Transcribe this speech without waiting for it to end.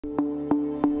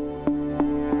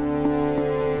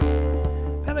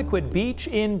Pemaquid Beach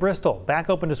in Bristol back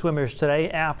open to swimmers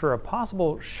today after a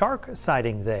possible shark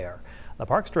sighting there. The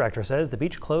parks director says the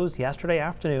beach closed yesterday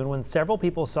afternoon when several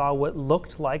people saw what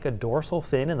looked like a dorsal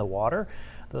fin in the water.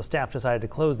 The staff decided to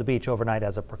close the beach overnight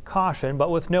as a precaution,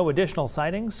 but with no additional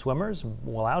sightings, swimmers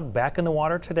will out back in the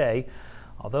water today.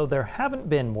 Although there haven't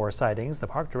been more sightings, the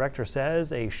park director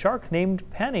says a shark named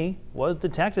Penny was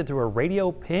detected through a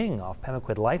radio ping off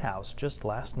Pemaquid Lighthouse just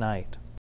last night.